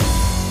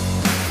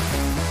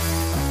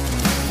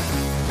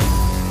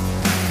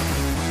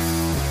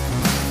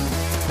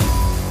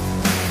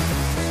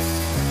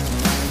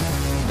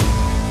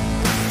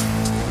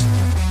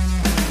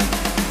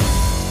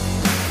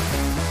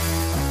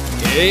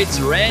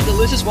It's Rand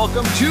Delicious.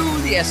 Welcome to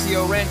the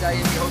SEO Rant. I am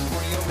your host,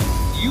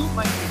 Mordy. You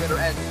might be better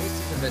at the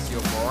basics of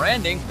SEO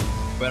branding,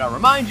 but I'll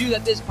remind you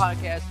that this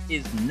podcast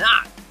is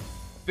not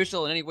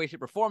official in any way,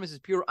 shape, or form. This is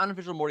pure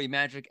unofficial Mordy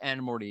magic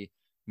and Mordy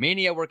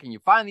mania. Where can you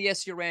find the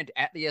SEO Rant?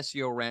 At the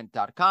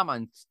SEORant.com,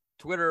 on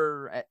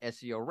Twitter at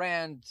SEO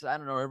Rant. I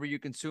don't know, wherever you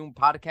consume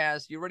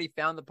podcasts. You already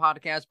found the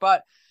podcast,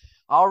 but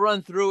I'll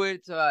run through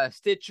it.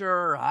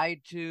 Stitcher,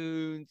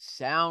 iTunes,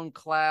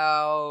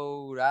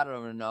 SoundCloud, I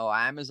don't know,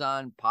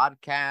 Amazon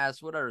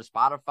Podcasts, whatever,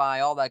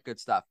 Spotify, all that good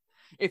stuff.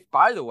 If,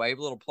 by the way, a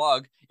little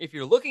plug, if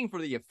you're looking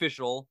for the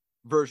official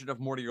version of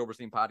Mordy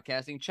Oberstein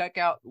podcasting, check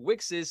out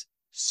Wix's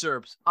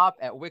SERPs up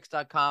at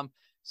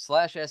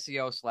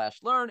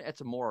wix.com/SEO/learn.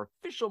 It's a more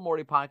official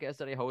Mordy podcast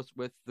that I host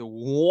with the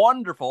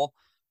wonderful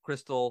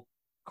Crystal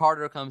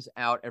Carter. Comes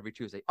out every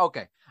Tuesday.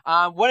 Okay.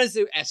 When does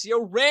the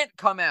SEO Rant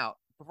come out?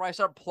 Before I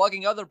start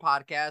plugging other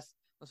podcasts,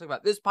 let's talk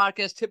about this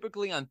podcast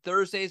typically on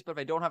Thursdays, but if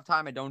I don't have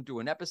time, I don't do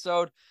an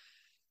episode.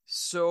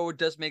 So it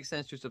does make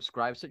sense to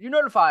subscribe so you're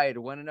notified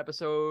when an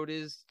episode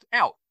is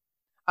out.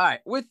 All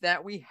right. With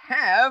that,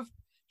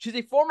 she's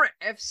a former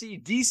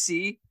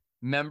FCDC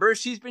member.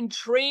 She's been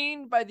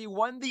trained by the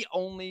one, the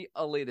only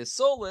Aleda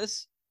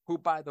Solis, who,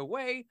 by the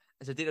way,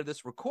 as a date of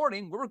this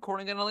recording, we're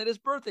recording on Aleda's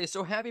birthday.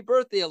 So happy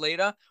birthday,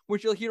 Aleda,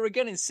 which you'll hear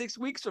again in 6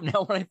 weeks from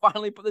now when I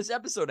finally put this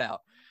episode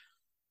out.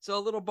 So a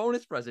little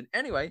bonus present.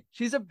 Anyway,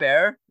 she's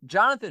Ebere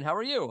Jonathan. How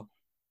are you?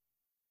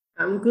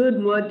 I'm good,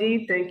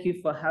 Mordy. Thank you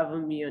for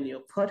having me on your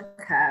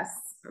podcast.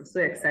 I'm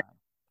so excited.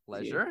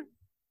 Pleasure.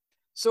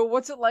 So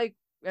what's it like?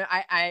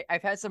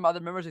 I've had some other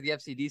members of the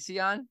FCDC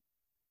on.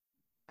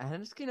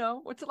 And just,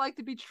 what's it like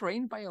to be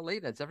trained by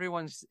Aleda? It's every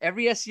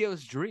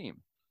SEO's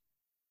dream.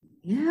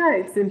 Yeah,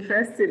 it's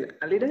interesting.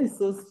 Aleda is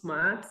so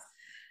smart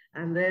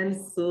and then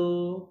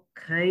so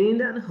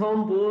kind and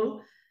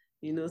humble.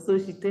 So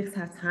she takes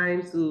her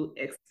time to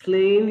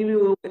explain.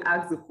 Even when we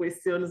ask the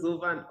questions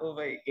over and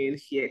over again,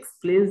 she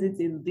explains it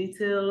in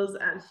details,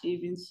 and she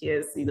even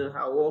shares,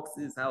 how it works,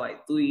 this is how I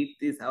do it,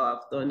 this is how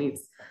I've done it.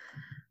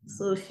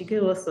 So she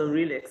gave us some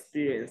real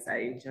experience. I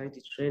enjoyed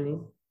the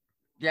training.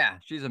 Yeah,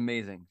 she's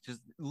amazing.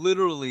 Just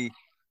literally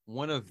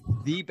one of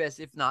the best,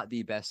 if not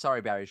the best,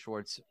 sorry, Barry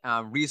Schwartz,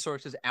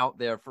 resources out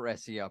there for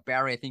SEO.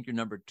 Barry, I think you're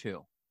number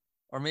 2,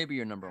 or maybe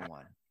you're number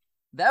 1.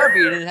 That would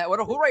be who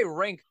do I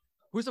rank?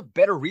 Who's a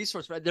better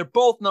resource? They're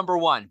both number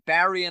 1.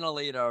 Barry and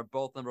Aleda are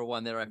both number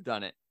 1 there. I've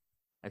done it.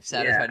 I've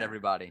satisfied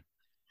everybody.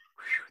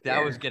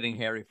 That was getting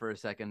hairy for a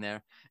second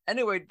there.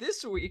 Anyway,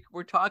 this week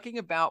we're talking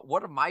about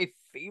one of my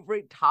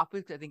favorite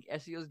topics. I think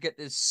SEOs get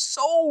this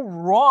so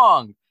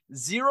wrong.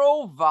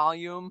 Zero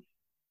volume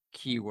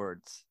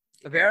keywords.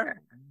 Ebere,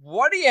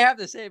 what do you have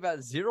to say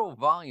about zero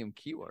volume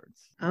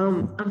keywords?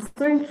 I'm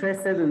so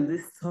interested in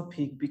this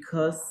topic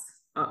because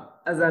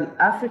as an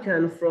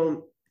African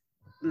from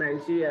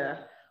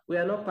Nigeria, we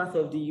are not part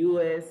of the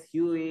US,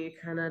 UAE,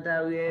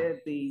 Canada,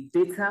 where the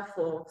data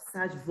for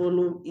search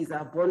volume is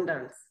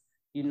abundant,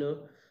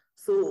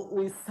 So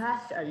we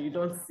search and you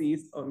don't see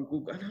it on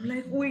Google. And I'm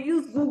like, we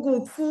use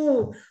Google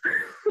too.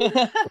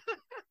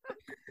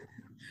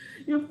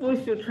 People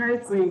should try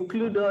to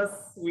include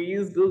us. We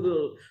use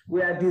Google.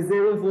 We are the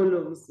zero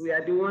volumes. We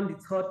are the one the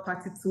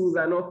third-party tools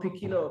are not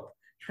picking up.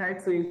 Try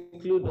to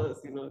include us,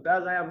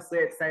 That's why I'm so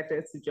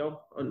excited to jump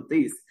on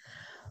this.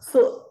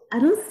 So I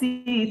don't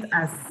see it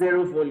as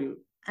zero volume.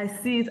 I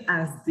see it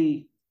as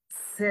the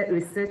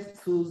research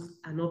tools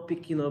are not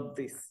picking up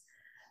this.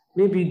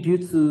 Maybe due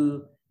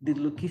to the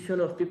location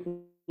of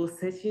people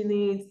searching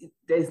it,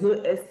 there is no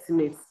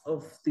estimate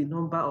of the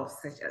number of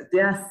searchers.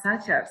 There are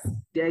searchers,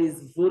 there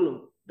is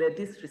volume, but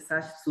these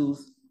research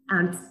tools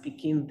aren't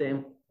picking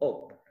them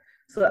up.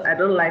 So I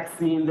don't like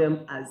seeing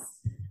them as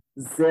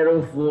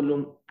zero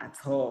volume at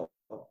all.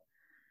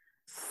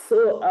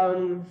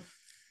 So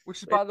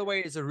which, by the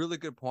way, is a really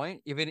good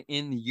point. Even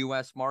in the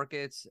U.S.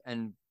 markets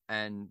and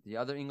the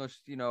other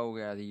English,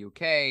 the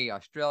U.K.,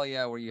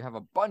 Australia, where you have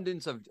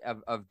abundance of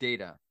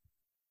data.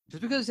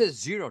 Just because it says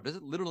zero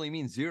doesn't literally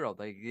mean zero.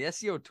 Like the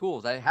SEO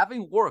tools,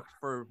 having worked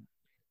for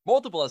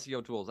multiple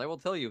SEO tools, I will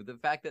tell you the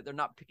fact that they're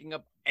not picking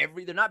up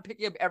every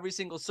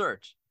single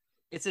search.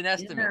 It's an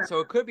estimate. Yeah. So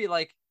it could be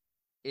like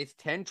it's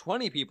 10,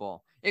 20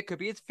 people. It could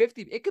be it's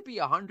 50. It could be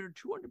 100,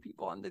 200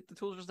 people, and the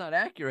tool's just not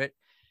accurate.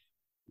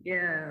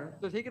 Yeah.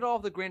 So take it all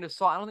with a grain of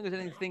salt. I don't think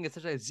there's anything as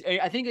such as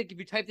I think like if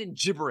you typed in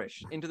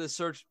gibberish into the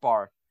search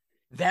bar,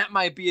 that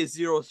might be a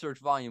zero search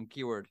volume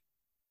keyword.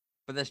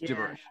 But that's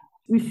gibberish.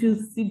 We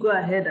should still go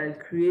ahead and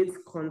create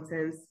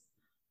content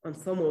on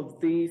some of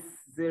these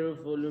zero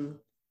volume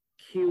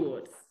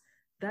keywords.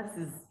 That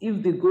is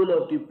if the goal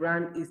of the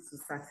brand is to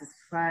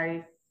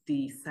satisfy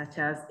the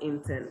searcher's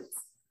intent.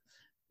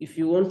 If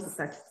you want to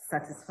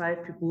satisfy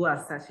people who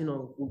are searching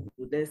on Google,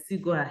 then still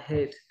go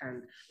ahead.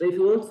 But if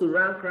you want to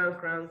rank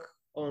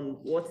on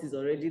what is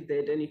already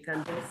there, then you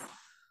can just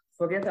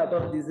forget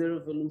about the zero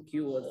volume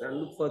keywords and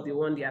look for the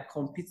one they are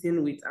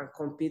competing with and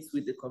compete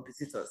with the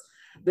competitors.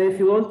 But if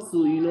you want to,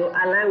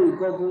 align with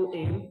Google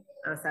aim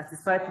and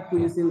satisfy people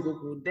using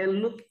Google, then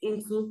look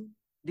into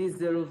these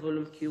zero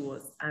volume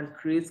keywords and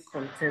create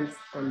content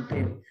on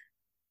them.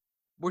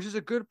 Which is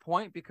a good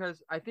point,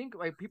 because I think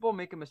like people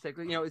make a mistake.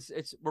 You know,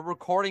 it's we're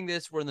recording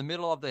this. We're in the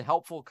middle of the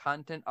helpful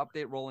content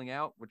update rolling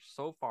out, which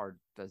so far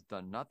has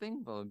done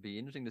nothing. But it'll be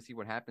interesting to see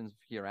what happens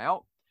here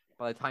out.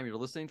 By the time you're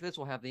listening to this,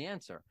 we'll have the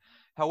answer.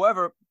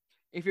 However,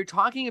 if you're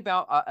talking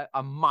about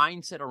a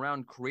mindset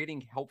around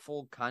creating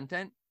helpful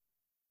content,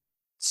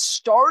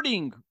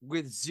 starting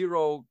with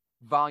zero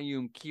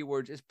volume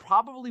keywords is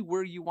probably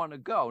where you want to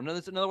go. In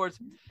other words,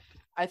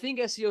 I think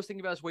SEO is thinking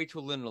about this way too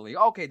linearly.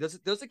 Okay, does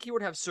the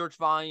keyword have search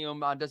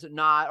volume? Does it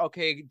not?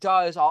 Okay, it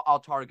does.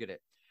 I'll target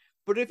it.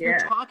 But if you're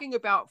talking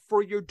about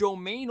for your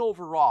domain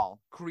overall,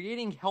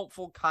 creating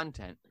helpful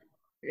content.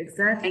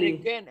 Exactly. And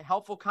again,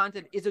 helpful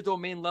content is a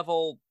domain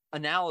level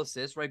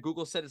analysis, right?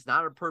 Google said it's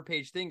not a per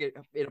page thing.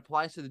 It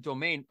applies to the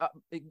domain.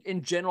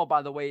 In general,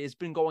 by the way, it's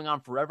been going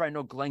on forever. I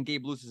know Glenn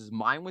Gabe loses his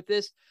mind with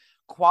this.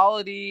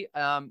 Quality,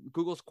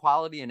 Google's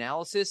quality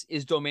analysis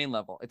is domain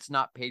level. It's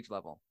not page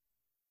level.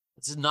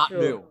 It's not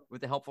new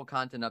with the helpful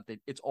content update.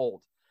 It's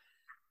old.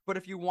 But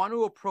if you want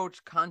to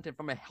approach content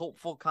from a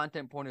helpful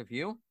content point of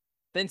view,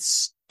 then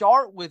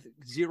start with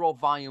zero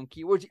volume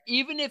keywords,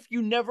 even if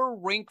you never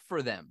rank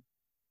for them.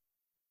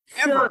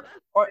 Ever.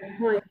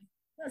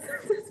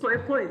 That's my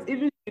point.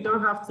 Even if you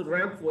don't have to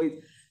rank for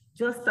it,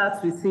 just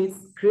start with it,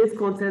 create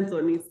content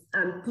on it,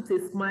 and put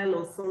a smile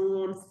on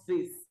someone's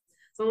face.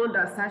 Someone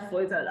that searched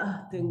for it and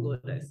thank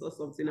God I saw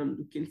something I'm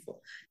looking for.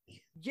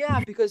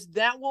 Yeah, because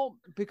that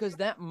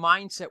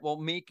mindset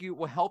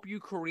will help you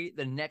create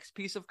the next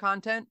piece of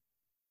content,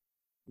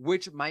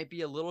 which might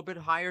be a little bit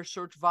higher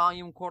search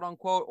volume, quote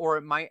unquote, or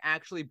it might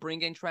actually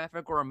bring in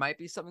traffic, or it might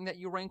be something that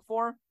you rank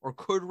for or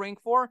could rank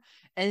for.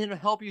 And it'll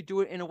help you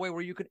do it in a way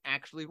where you can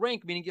actually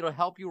rank, meaning it'll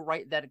help you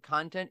write that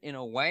content in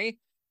a way,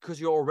 because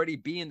you'll already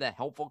be in the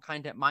helpful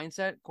content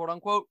mindset, quote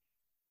unquote,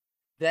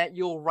 that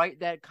you'll write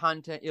that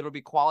content. It'll be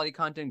quality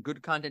content,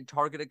 good content,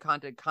 targeted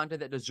content,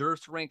 content that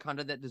deserves to rank,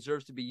 content that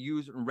deserves to be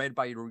used and read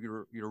by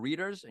your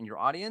readers and your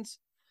audience.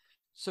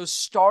 So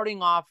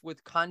starting off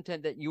with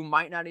content that you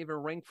might not even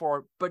rank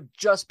for, but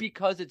just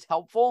because it's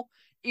helpful,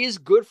 is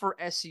good for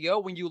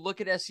SEO when you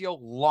look at SEO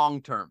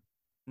long-term,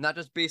 not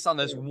just based on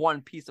this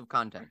one piece of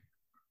content.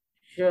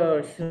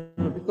 Sure.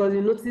 Because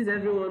you notice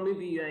everyone,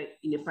 maybe you're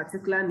in a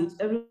particular niche,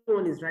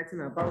 everyone is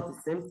writing about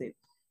the same thing,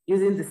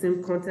 using the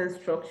same content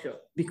structure,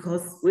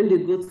 because when they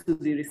go to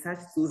the research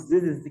tools,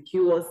 this is the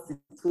keywords the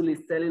tool is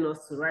telling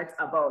us to write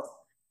about,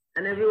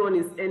 and everyone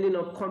is ending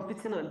up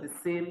competing on the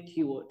same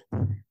keyword.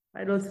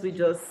 Why don't we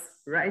just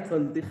write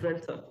on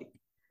different topic?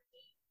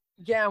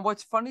 Yeah, and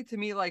what's funny to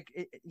me, like,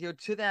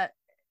 to that,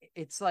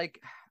 it's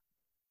like,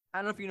 I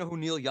don't know if you know who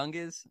Neil Young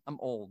is. I'm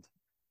old.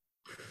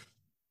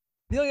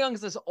 Neil Young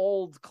is this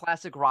old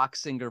classic rock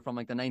singer from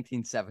like the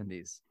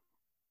 1970s.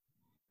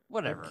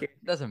 Whatever. Okay.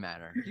 Doesn't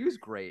matter. He was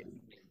great.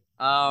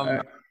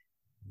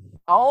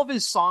 All of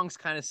his songs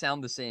kind of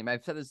sound the same.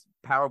 I've said this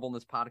parable in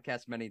this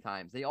podcast many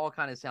times. They all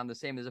kind of sound the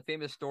same. There's a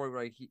famous story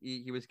where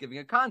he was giving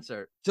a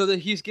concert. So that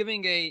he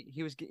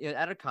was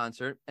at a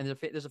concert, and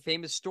there's a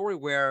famous story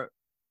where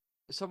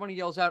someone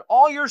yells out,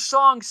 "All your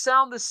songs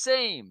sound the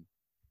same,"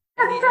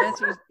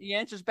 and he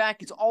answers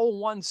back, "It's all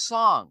one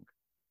song."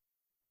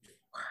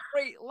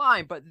 Great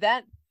line, but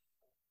that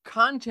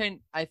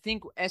content, I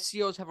think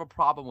SEOs have a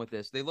problem with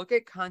this. They look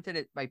at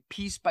content by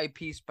piece by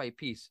piece by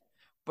piece,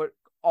 but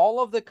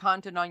all of the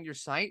content on your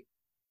site,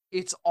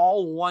 it's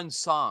all one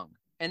song.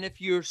 And if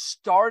your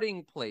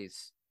starting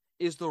place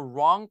is the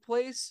wrong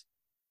place,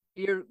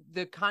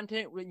 the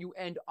content when you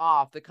end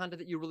off, the content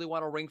that you really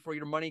want to rank for,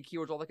 your money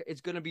keywords, all that,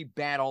 it's going to be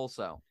bad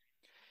also.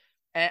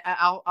 And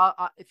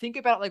I'll think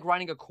about it like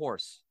writing a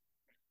course,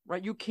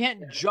 right? You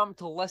can't jump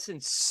to lesson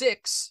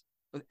 6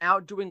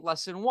 without doing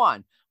lesson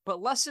 1.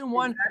 But lesson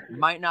 1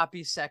 might not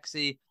be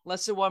sexy.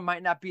 Lesson 1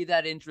 might not be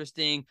that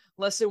interesting.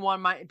 Lesson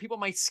 1 people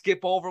might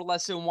skip over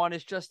lesson 1.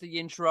 It's just the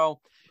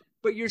intro.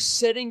 But you're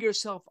setting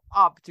yourself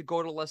up to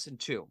go to lesson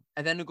 2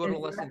 and then to go to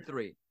lesson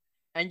 3.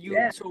 And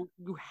so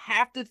you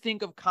have to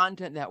think of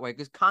content that way,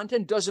 because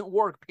content doesn't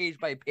work page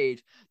by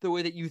page the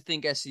way that you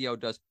think SEO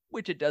does,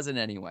 which it doesn't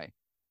anyway.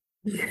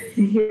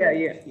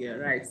 Yeah,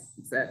 right.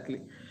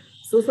 Exactly.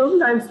 So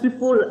sometimes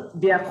people,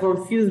 they are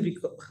confused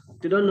because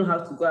they don't know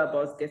how to go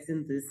about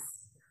getting this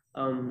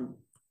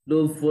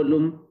low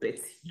volume but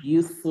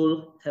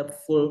useful,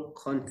 helpful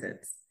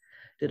content.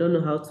 They don't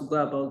know how to go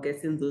about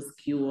getting those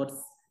keywords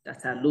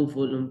that are low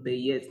volume but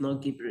yet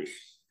not gibberish.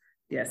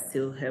 They are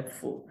still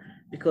helpful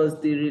because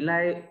they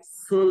rely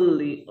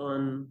solely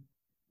on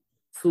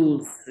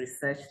tools,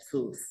 research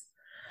tools.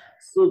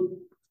 So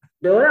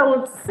the way I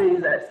want to say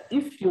is that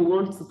if you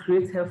want to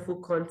create helpful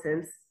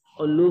content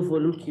on low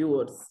volume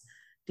keywords,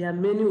 there are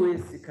many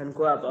ways you can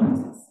go about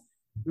it.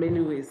 Many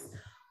ways.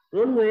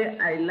 One way,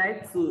 I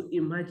like to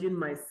imagine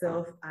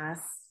myself as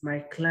my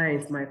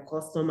clients, my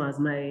customers,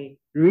 my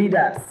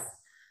readers.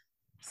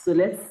 So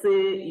let's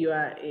say you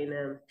are in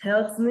a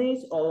health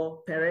niche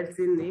or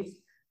parenting niche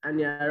and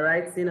you are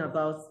writing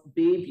about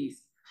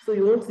babies. So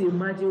you want to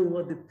imagine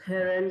what the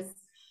parents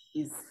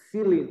is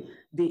feeling,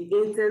 the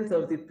intent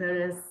of the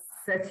parents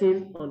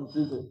searching on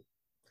Google.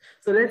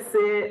 So let's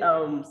say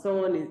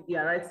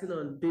you're writing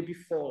on baby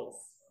falls,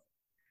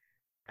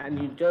 and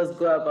you just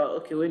go about,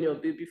 okay, when your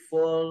baby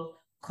fall,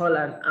 call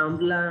an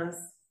ambulance,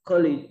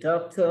 call a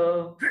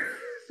doctor.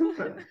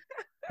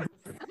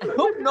 I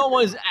hope no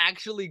one's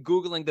actually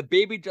Googling the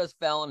baby just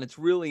fell and it's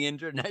really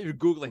injured. Now you're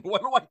Googling,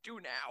 what do I do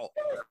now?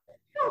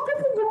 No,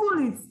 people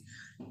Google it.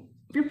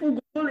 People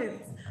Google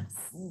it.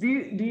 Do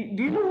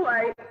you know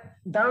why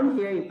down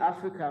here in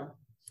Africa,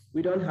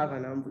 we don't have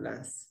an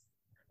ambulance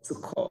to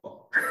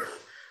call?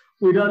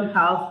 We don't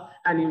have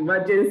an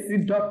emergency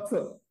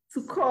doctor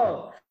to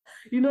call.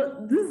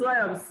 This is why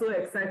I'm so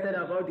excited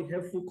about the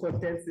helpful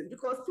content,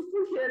 because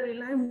people here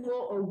rely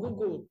more on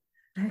Google.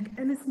 Like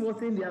any small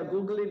thing, they are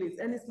Googling it.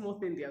 Any small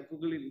thing, they are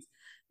Googling it.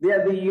 They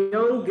are the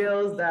young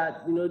girls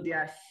that, they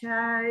are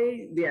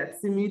shy, they are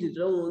timid, they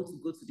don't want to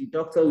go to the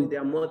doctor with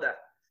their mother,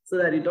 so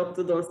that the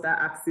doctor don't start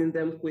asking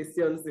them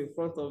questions in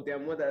front of their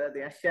mother that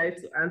they are shy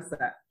to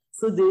answer.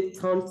 So they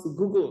turn to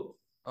Google.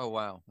 Oh,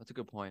 wow. That's a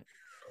good point.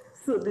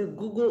 So they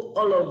Google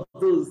all of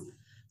those.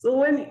 So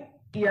when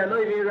you are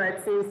not even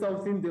writing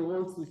something they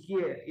want to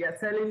hear, you're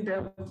telling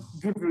them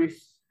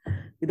gibberish.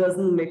 It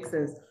doesn't make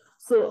sense.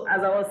 So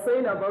as I was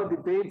saying about the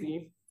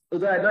baby,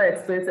 although I don't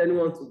expect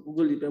anyone to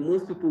Google it, but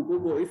most people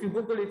Google. If you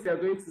Google it, you're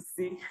going to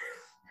see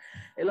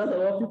a lot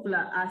of what people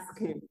are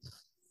asking.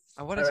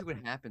 I want to see what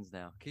happens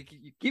now.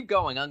 Keep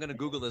going. I'm going to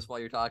Google this while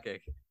you're talking.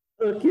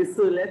 Okay,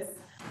 so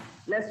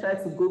let's try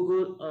to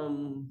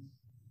Google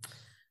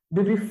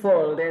baby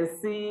fall, then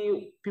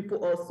see people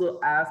also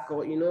ask,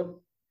 or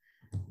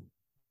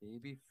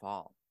baby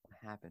fall. What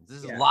happens?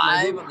 This is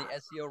live on the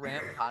SEO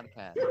Rant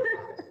Podcast.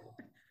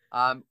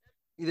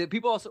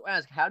 People also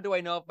ask, how do I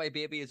know if my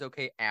baby is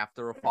okay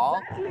after a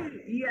fall?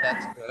 Exactly. Yeah.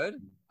 That's good.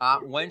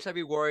 When should I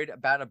be worried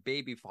about a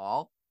baby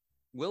fall?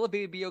 Will a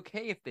baby be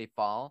okay if they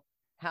fall?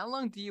 How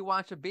long do you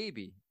watch a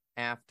baby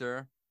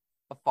after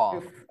a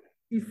fall?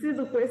 You see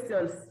the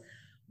questions,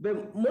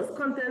 but most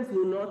content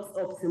will not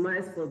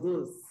optimize for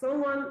those.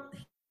 Someone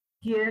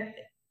here,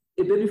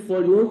 a baby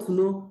fall, you want to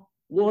know,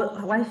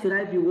 why should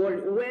I be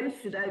worried? When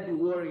should I be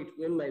worried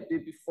when my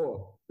baby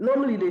fall?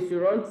 Normally, they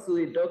should run to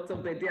a doctor,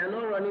 but they are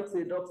not running to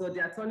a doctor.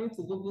 They are turning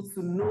to Google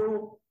to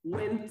know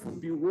when to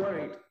be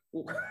worried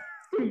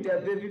if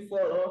their baby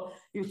fall,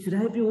 or should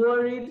I be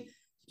worried?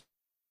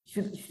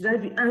 Should I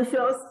be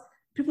anxious?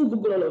 People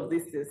Google all of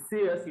these things,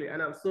 seriously,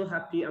 and I'm so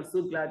happy. I'm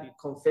so glad you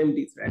confirmed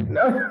it right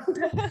now.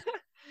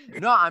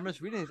 No, I'm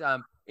just reading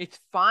this. It's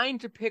fine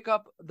to pick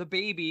up the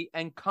baby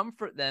and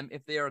comfort them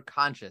if they are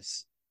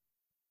conscious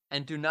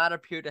and do not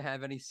appear to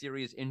have any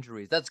serious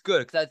injuries. That's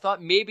good, because I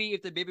thought maybe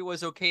if the baby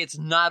was okay, it's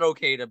not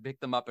okay to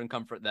pick them up and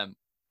comfort them.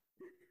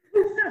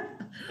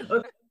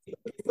 Okay.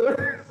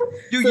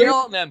 You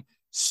yell at them,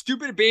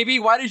 stupid baby,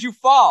 why did you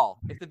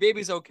fall? If the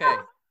baby's okay.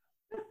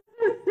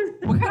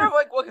 What kind of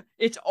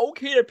it's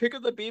okay to pick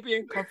up the baby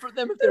and comfort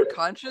them if they're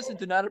conscious and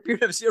do not appear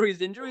to have serious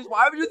injuries?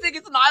 Why would you think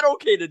it's not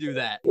okay to do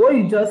that? What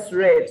you just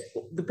read,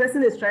 the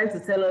person is trying to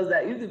tell us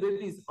that if the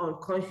baby is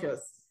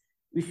unconscious,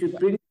 we should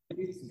bring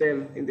it to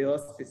them in the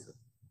hospital.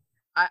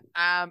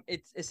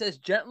 It says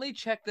gently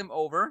check them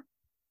over,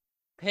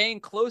 paying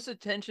close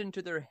attention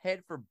to their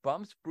head for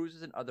bumps,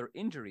 bruises, and other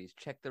injuries.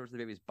 Check the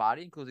baby's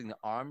body, including the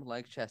arm,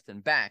 legs, chest,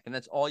 and back. And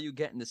that's all you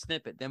get in the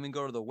snippet. Then we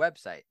go to the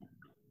website.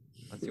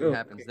 Let's see what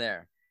happens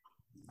there.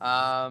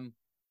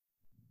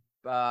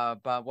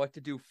 But what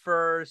to do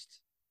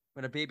first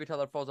when a baby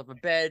toddler falls off a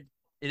bed?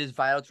 It is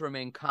vital to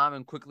remain calm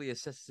and quickly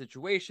assess the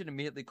situation.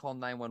 Immediately call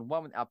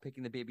 911 without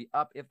picking the baby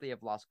up if they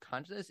have lost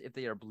consciousness, if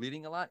they are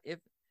bleeding a lot, if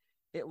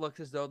it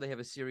looks as though they have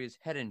a serious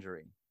head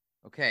injury.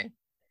 Okay.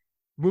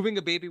 Moving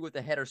a baby with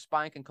the head or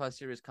spine can cause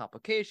serious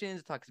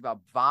complications. It talks about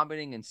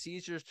vomiting and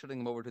seizures, turning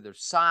them over to their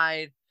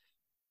side.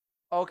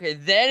 Okay,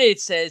 then it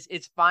says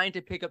it's fine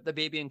to pick up the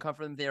baby and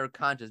comfort them if they are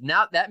conscious.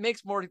 Now, that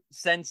makes more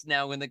sense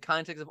now in the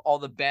context of all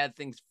the bad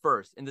things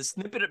first. In the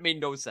snippet, it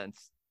made no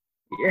sense.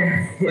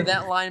 Yeah. But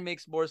that line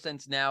makes more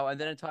sense now. And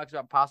then it talks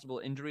about possible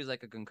injuries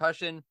like a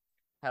concussion,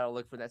 how to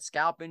look for that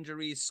scalp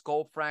injury,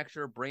 skull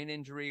fracture, brain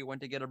injury, when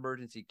to get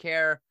emergency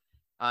care.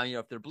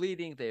 If they're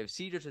bleeding, if they have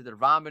seizures, if they're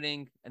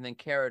vomiting, and then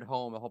care at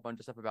home, a whole bunch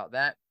of stuff about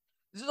that.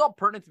 This is all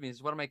pertinent to me. This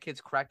is one of my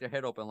kids cracked their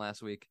head open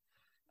last week.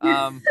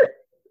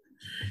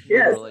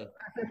 Yes, as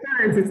a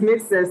parent, it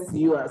makes sense to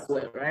you as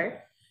well, right?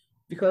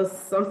 Because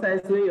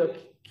sometimes when your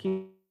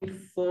kid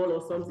fall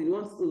or something, you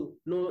want to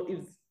know if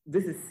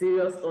this is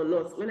serious or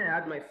not. When I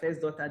had my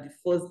first daughter, the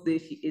first day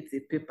she ate a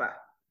paper,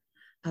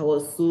 I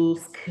was so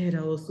scared.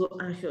 I was so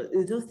anxious.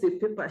 It's just a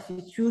paper.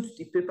 She chewed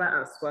the paper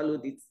and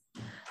swallowed it.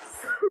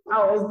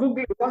 I was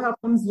Googling what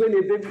happens when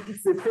a baby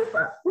eats a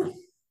paper.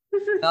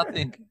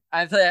 Nothing.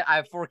 I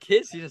have 4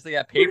 kids. You just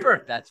got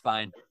paper. That's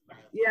fine.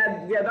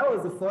 Yeah, that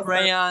was the first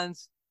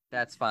crayons.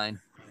 That's fine.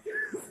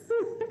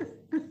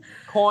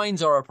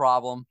 Coins are a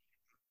problem.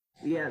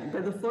 Yeah,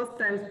 but the first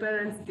time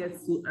parents get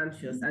so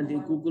anxious and they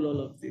Google all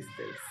of these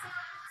things.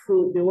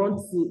 So they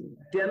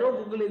are not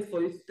Googling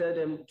for you to tell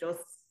them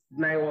just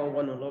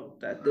 911 or all of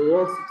that. They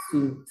want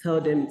to tell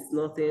them it's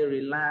nothing,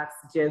 relax,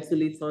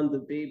 gently turn the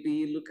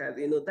baby, look at,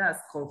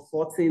 that's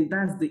comforting.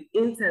 That's the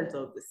intent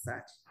of the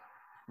search.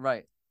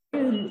 Right.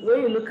 When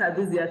you look at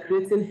this, they are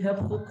creating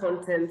helpful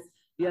content.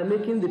 You are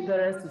making the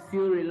parents to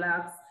feel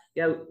relaxed.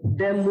 You're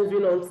then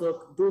moving on to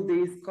do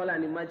this, call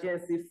an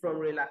emergency from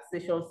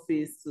relaxation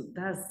phase. So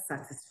that's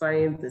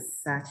satisfying the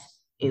search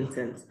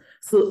intent.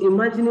 So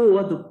imagining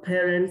what the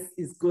parents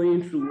is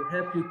going through will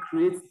help you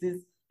create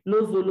these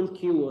low volume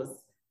keywords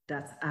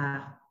that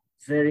are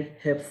very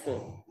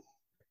helpful.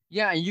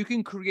 Yeah, and you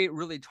can create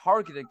really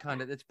targeted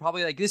content. It's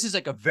probably like, this is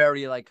like a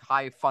very like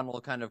high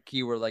funnel kind of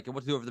keyword, like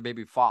what to do if the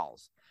baby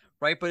falls,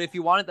 right? But if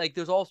you wanted, like,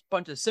 there's all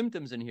bunch of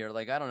symptoms in here,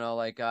 like, I don't know,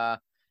 like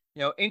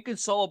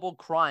inconsolable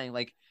crying,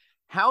 like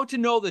how to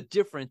know the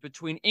difference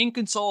between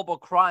inconsolable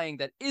crying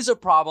that is a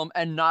problem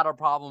and not a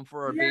problem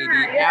for a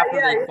baby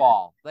after they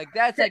fall. Like,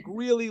 that's like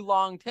really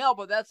long tail,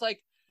 but that's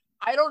like,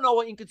 I don't know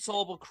what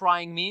inconsolable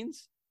crying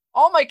means.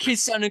 All my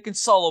kids sound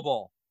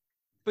inconsolable,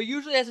 but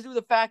usually it has to do with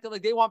the fact that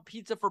like they want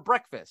pizza for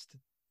breakfast.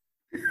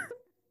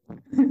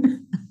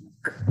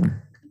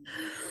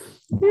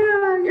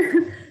 Yeah,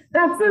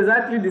 that's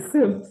exactly the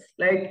same.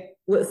 Like,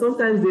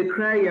 sometimes they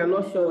cry, you're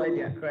not sure why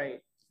they are crying,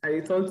 and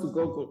you turn to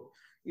Google.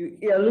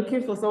 You're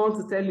looking for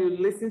someone to tell you,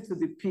 listen to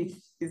the pitch.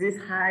 Is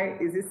this high?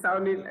 Is it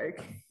sounding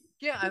like?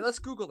 Yeah, let's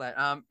Google that.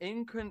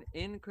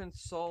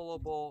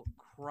 Inconsolable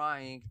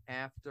crying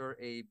after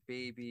a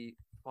baby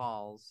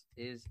falls.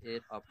 Is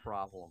it a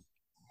problem?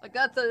 Like,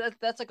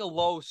 that's like a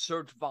low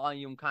search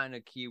volume kind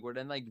of keyword.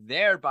 And like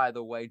there, by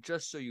the way,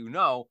 just so you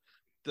know,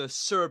 the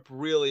SERP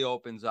really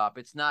opens up.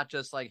 It's not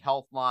just like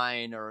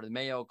Healthline or the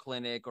Mayo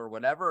Clinic or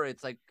whatever.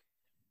 It's like,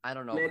 I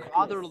don't know,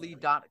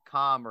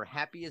 fatherly.com or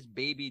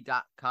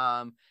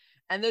happiestbaby.com.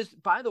 And there's,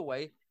 by the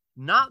way,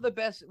 not the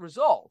best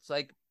results.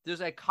 Like, there's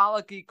a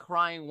colicky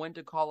crying, when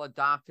to call a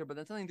doctor, but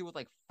that's nothing to do with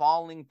like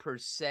falling per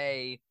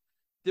se.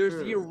 There's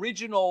the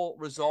original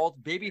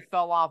result, baby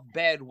fell off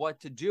bed, what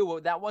to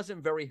do. That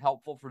wasn't very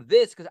helpful for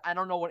this because I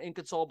don't know what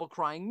inconsolable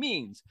crying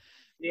means.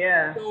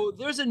 Yeah. So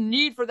there's a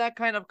need for that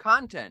kind of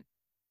content.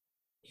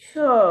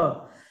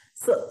 Sure.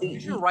 So you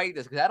should write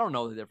this because I don't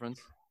know the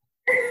difference.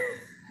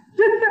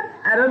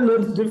 I don't know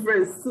the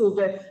difference too,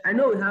 but I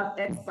know we have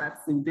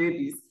experts in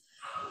babies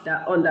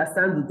that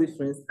understand the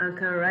difference and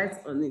can write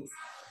on it.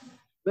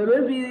 But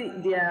maybe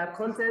their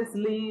content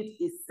lead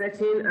is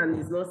searching and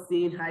is not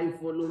seeing high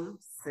volume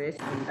search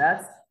on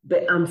that.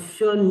 But I'm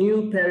sure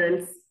new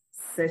parents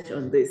search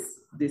on this.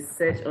 They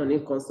search on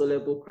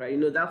inconsolable cry.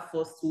 That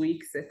first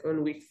week,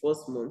 second week,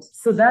 first month.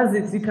 So that's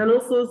it. You can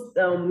also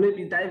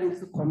maybe dive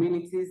into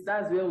communities.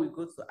 That's where we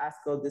go to ask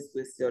all these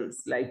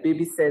questions, like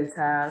baby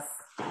centers,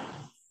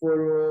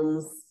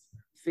 forums,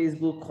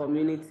 Facebook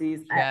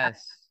communities.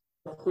 Yes.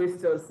 I ask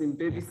questions in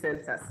baby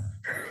centers.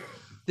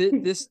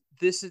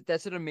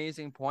 That's an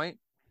amazing point.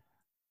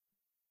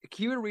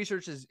 Keyword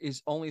research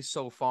is only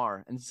so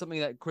far, and it's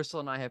something that Crystal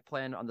and I have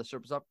planned on the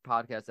Surface Up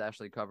podcast to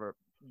actually cover.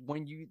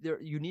 When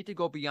you need to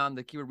go beyond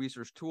the keyword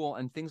research tool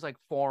and things like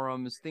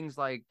forums, things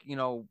like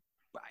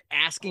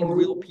asking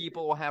real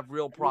people who have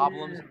real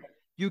problems.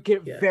 You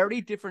get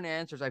very different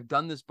answers. I've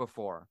done this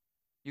before.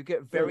 You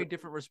get very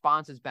different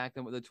responses back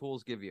than what the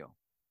tools give you.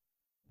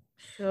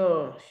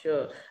 Sure.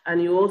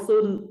 And you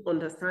also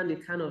understand the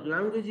kind of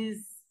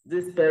languages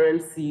these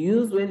parents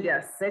use when they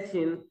are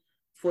searching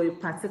for a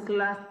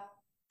particular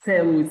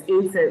term with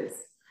intent.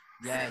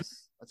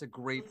 Yes, that's a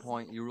great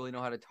point. You really know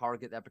how to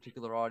target that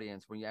particular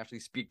audience when you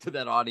actually speak to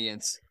that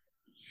audience.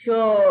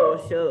 Sure.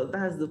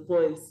 That's the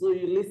point. So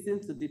you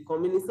listen to the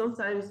community.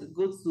 Sometimes you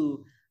go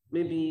to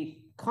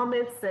maybe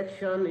comment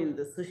section in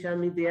the social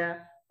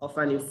media of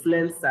an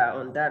influencer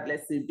on that,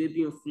 let's say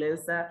baby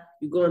influencer.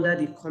 You go under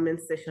the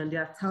comment section,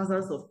 there are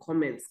thousands of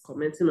comments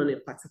commenting on a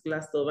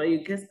particular stuff, and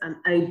you get an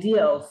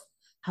idea of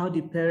how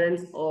the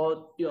parents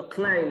or your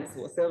clients,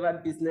 whatever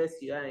business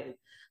you are in,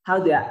 how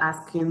they are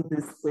asking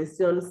these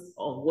questions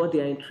or what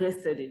they are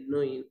interested in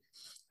knowing,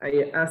 and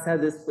you answer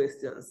these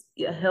questions.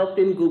 You're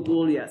helping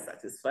Google, you're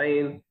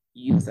satisfying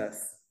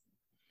users.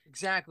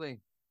 Exactly.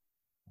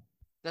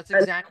 That's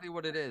exactly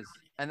what it is.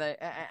 And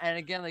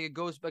again, like, it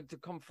goes back to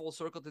come full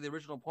circle to the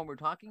original point we're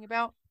talking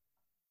about.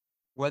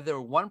 Whether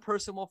one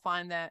person will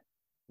find that,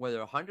 whether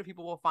 100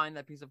 people will find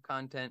that piece of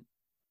content,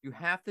 you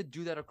have to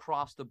do that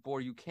across the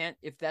board. You can't,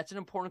 if that's an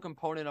important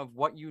component of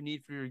what you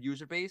need for your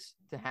user base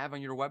to have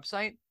on your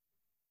website,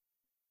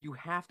 you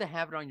have to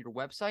have it on your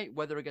website,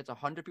 whether it gets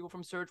 100 people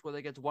from search, whether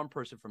it gets one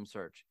person from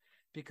search.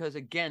 Because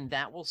again,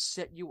 that will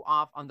set you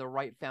off on the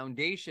right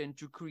foundation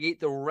to create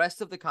the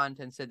rest of the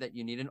content set that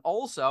you need. And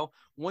also,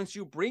 once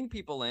you bring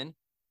people in,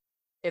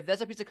 if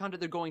that's a piece of content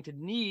they're going to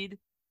need,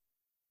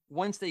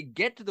 once they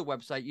get to the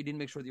website, you need to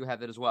make sure that you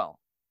have it as well.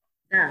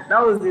 Yeah,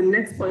 that was the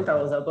next point I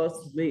was about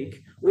to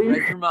make.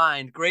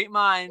 Great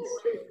minds.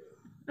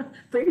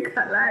 Think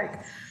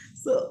alike.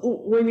 So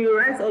when you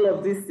write all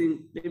of this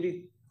in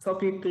maybe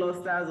topic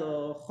clusters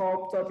or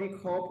topic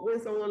hub,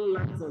 when someone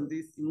lands on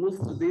this, it moves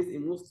to this,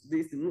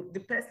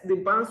 the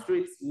bounce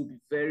rates will be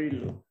very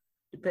low.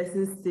 The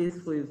person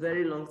stays for a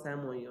very long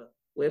time on your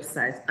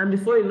website. And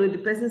before you know, the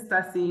person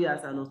starts seeing you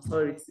as an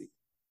authority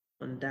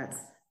on that.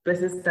 The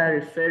person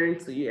starts referring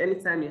to you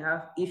anytime you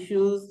have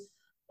issues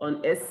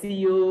on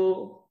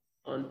SEO,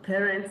 on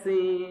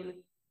parenting,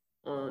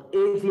 on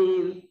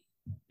aging.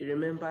 It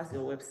remembers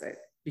your website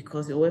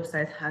because your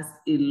website has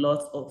a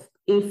lot of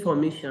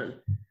information.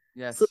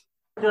 Yes. So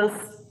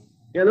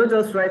you're not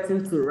just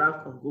writing to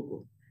rank on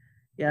Google.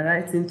 You're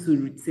writing to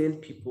retain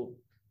people.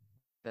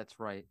 That's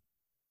right.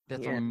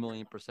 That's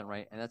 1,000,000%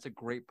 right. And that's a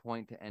great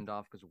point to end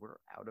off because we're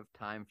out of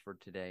time for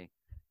today.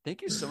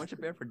 Thank you so much,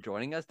 Ebere, for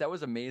joining us. That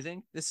was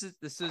amazing. This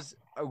is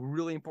a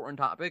really important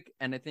topic,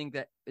 and I think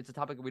that it's a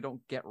topic that we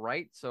don't get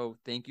right. So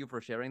thank you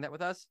for sharing that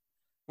with us.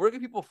 Where can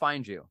people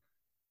find you?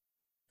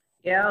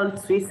 Yeah,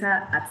 on Twitter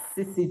at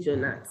CC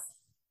Jonathan.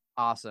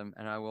 Awesome.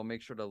 And I will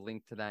make sure to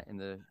link to that in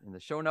the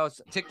show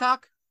notes.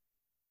 TikTok?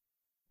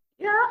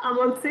 Yeah, I'm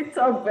on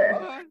TikTok,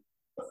 but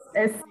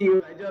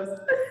SEO,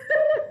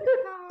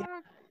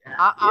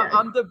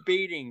 I'm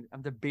debating.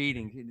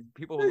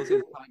 People who listen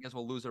to this podcast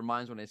will lose their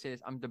minds when I say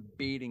this. I'm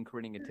debating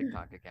creating a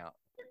TikTok account.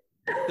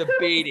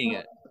 Debating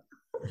it.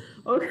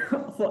 Okay,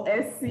 for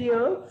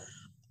SEO?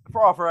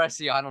 For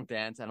SEO, I don't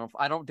dance.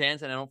 I don't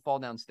dance and I don't fall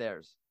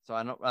downstairs. So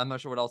I'm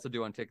not sure what else to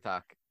do on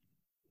TikTok.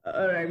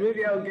 All right,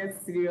 maybe I'll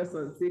get serious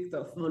on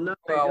TikTok. For now,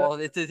 well,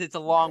 it's a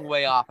long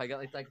way off. I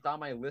got it's like on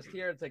my list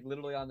here. It's like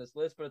literally on this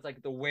list, but it's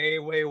like the way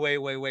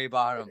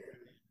bottom.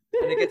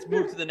 And it gets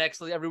moved to the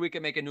next list. Every week I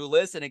make a new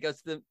list, and it goes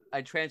to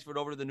I transfer it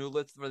over to the new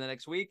list for the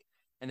next week,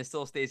 and it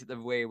still stays at the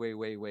way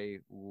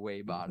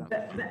bottom.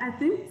 I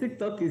think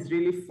TikTok is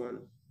really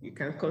fun. You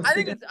can consider. I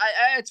think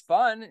it's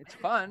fun. It's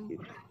fun.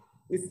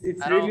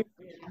 It's really.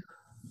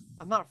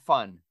 I'm not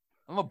fun.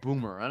 I'm a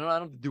boomer. I don't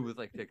have to do with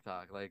like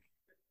TikTok. Like,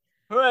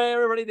 hey,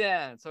 everybody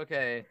dance.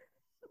 Okay.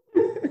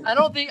 I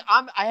don't think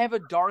I have a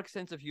dark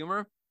sense of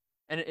humor,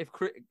 and if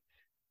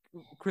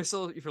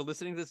Crystal, if you're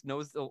listening to this,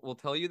 will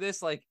tell you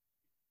this. Like,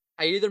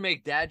 I either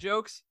make dad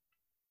jokes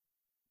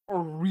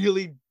or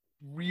really,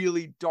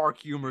 really dark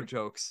humor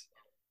jokes,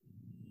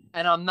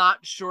 and I'm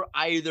not sure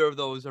either of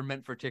those are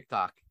meant for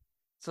TikTok.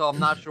 So I'm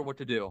not sure what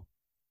to do.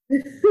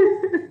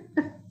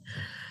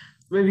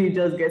 Maybe you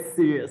just get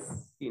serious,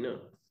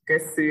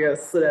 Get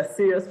serious so that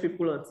serious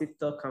people on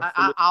TikTok can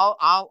follow.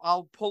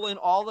 I'll pull in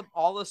all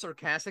the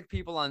sarcastic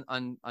people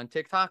on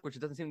TikTok, which it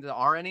doesn't seem there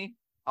are any.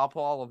 I'll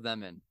pull all of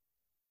them in.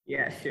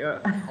 Yeah,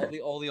 sure.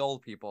 all the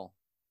old people.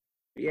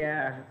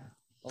 Yeah.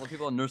 All the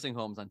people in nursing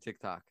homes on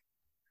TikTok.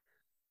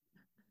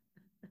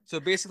 So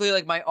basically,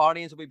 like, my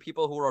audience will be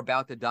people who are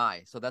about to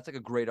die. So that's like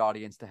a great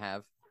audience to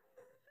have.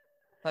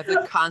 I have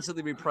to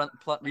constantly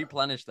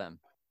replenish them.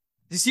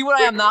 Do you see what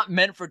I am not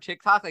meant for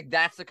TikTok? Like,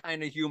 that's the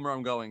kind of humor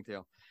I'm going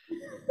to.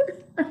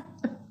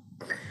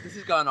 This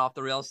has gone off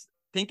the rails.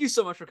 Thank you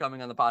so much for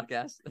coming on the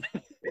podcast.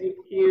 Thank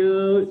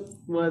you.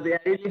 Well, I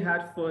really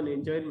had fun,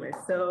 enjoyed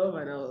myself,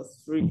 and I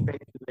was free.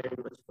 Thank you very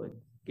much for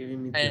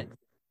giving me time.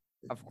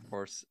 Of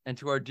course. And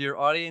to our dear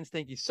audience,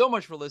 thank you so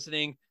much for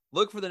listening.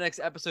 Look for the next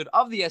episode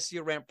of the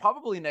SEO Rant,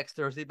 probably next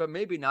Thursday, but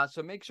maybe not.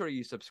 So make sure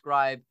you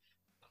subscribe.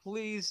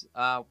 Please. Please.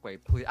 I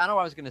don't know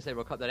what I was going to say.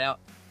 We'll cut that out.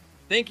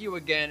 Thank you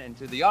again. And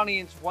to the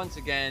audience, once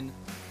again,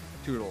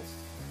 toodles.